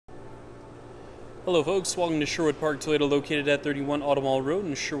Hello folks, welcome to Sherwood Park Toyota, located at 31 Automall Road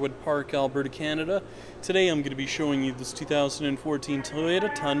in Sherwood Park, Alberta, Canada. Today I'm going to be showing you this 2014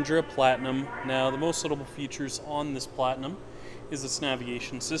 Toyota Tundra Platinum. Now the most notable features on this Platinum is its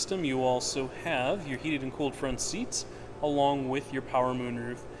navigation system. You also have your heated and cooled front seats along with your power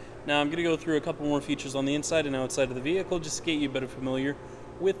moonroof. Now I'm going to go through a couple more features on the inside and outside of the vehicle just to get you better familiar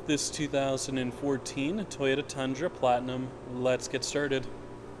with this 2014 Toyota Tundra Platinum. Let's get started.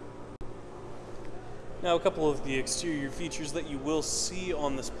 Now, a couple of the exterior features that you will see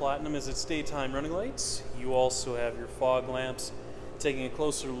on this Platinum is its daytime running lights. You also have your fog lamps. Taking a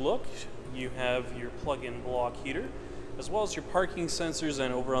closer look, you have your plug-in block heater, as well as your parking sensors,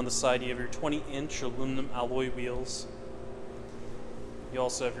 and over on the side you have your 20-inch aluminum alloy wheels. You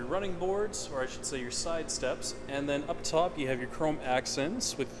also have your running boards, or I should say your side steps, and then up top you have your chrome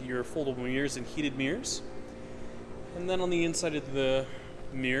accents with your foldable mirrors and heated mirrors. And then on the inside of the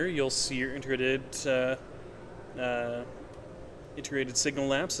mirror, you'll see your integrated signal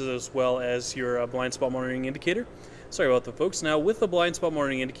lamps, as well as your blind spot monitoring indicator. Sorry about that, folks. Now, with the blind spot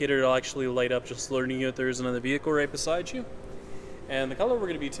monitoring indicator, it'll actually light up, just alerting you if there's another vehicle right beside you. And the color we're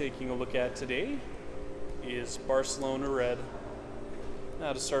going to be taking a look at today is Barcelona Red.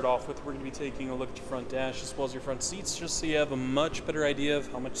 Now, to start off with, we're going to be taking a look at your front dash as well as your front seats, just so you have a much better idea of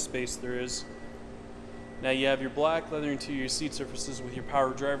how much space there is. Now you have your black leather interior seat surfaces with your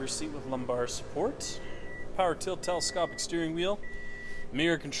power driver's seat with lumbar support, power tilt telescopic steering wheel,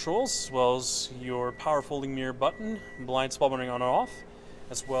 mirror controls, as well as your power folding mirror button, blind spot monitoring on and off,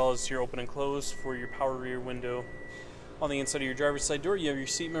 as well as your open and close for your power rear window. On the inside of your driver's side door, you have your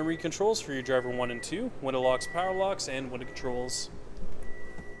seat memory controls for your driver 1 and 2, window locks, power locks, and window controls.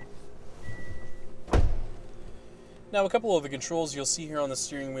 Now, a couple of the controls you'll see here on the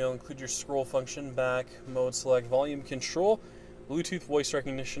steering wheel include your scroll function, back, mode select, volume control, Bluetooth voice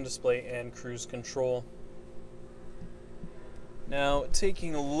recognition display, and cruise control. Now,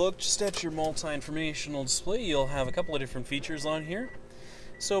 taking a look just at your multi-informational display, you'll have a couple of different features on here.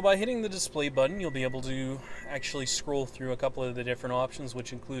 So by hitting the display button, you'll be able to actually scroll through a couple of the different options,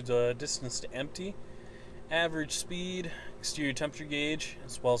 which include distance to empty, average speed, exterior temperature gauge,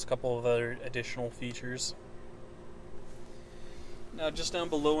 as well as a couple of other additional features. Now, just down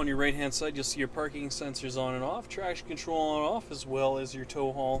below on your right hand side, you'll see your parking sensors on and off, traction control on and off, as well as your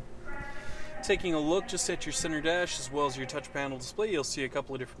tow haul. Taking a look just at your center dash as well as your touch panel display, you'll see a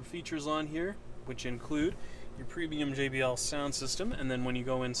couple of different features on here, which include your premium JBL sound system, and then when you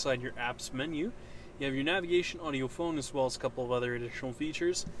go inside your apps menu, you have your navigation audio phone as well as a couple of other additional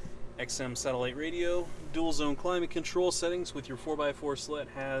features, XM satellite radio, dual zone climate control settings with your 4x4 slit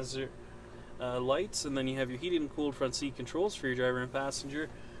hazard lights, and then you have your heated and cooled front seat controls for your driver and passenger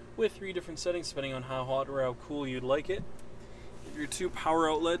with 3 different settings depending on how hot or how cool you'd like it. Your 2 power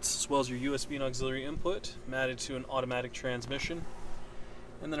outlets as well as your USB and auxiliary input matted to an automatic transmission.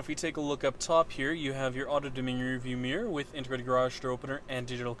 And then if we take a look up top here, you have your auto dimming rear view mirror with integrated garage door opener and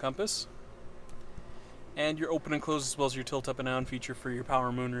digital compass, and your open and close as well as your tilt up and down feature for your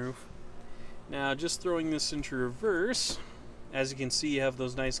power moonroof. Now, just throwing this into reverse, as you can see, you have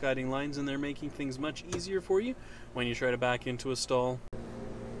those nice guiding lines in there, making things much easier for you when you try to back into a stall.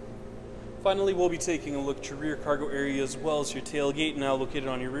 Finally, we'll be taking a look at your rear cargo area as well as your tailgate. Now located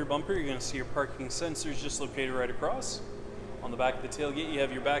on your rear bumper, you're going to see your parking sensors just located right across. On the back of the tailgate, you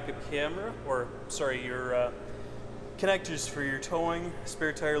have your backup camera, your connectors for your towing,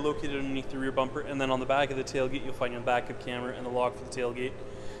 spare tire located underneath the rear bumper, and then on the back of the tailgate, you'll find your backup camera and the lock for the tailgate.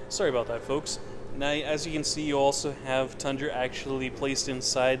 Sorry about that, folks. Now, as you can see, you also have Tundra actually placed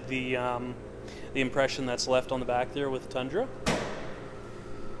inside the impression that's left on the back there with Tundra.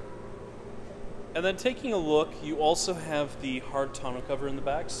 And then taking a look, you also have the hard tonneau cover in the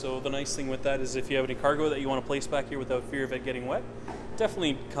back. So the nice thing with that is if you have any cargo that you want to place back here without fear of it getting wet,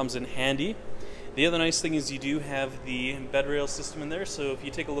 definitely comes in handy. The other nice thing is you do have the bed rail system in there, so if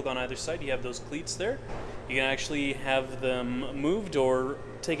you take a look on either side, you have those cleats there. You can actually have them moved or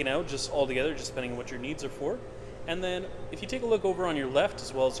taken out just all together, just depending on what your needs are for. And then if you take a look over on your left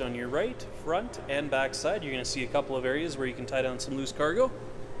as well as on your right, front and back side, you're going to see a couple of areas where you can tie down some loose cargo,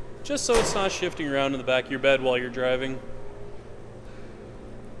 just so it's not shifting around in the back of your bed while you're driving.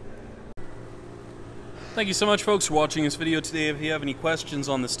 Thank you so much, folks, for watching this video today. If you have any questions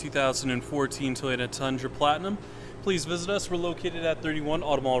on this 2014 Toyota Tundra Platinum, please visit us. We're located at 31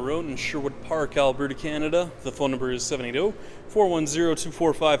 Automall Road in Sherwood Park, Alberta, Canada. The phone number is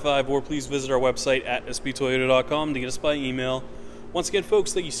 780-410-2455, or please visit our website at sbtoyota.com to get us by email. Once again,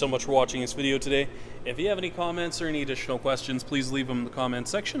 folks, thank you so much for watching this video today. If you have any comments or any additional questions, please leave them in the comment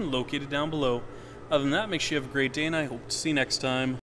section located down below. Other than that, make sure you have a great day, and I hope to see you next time.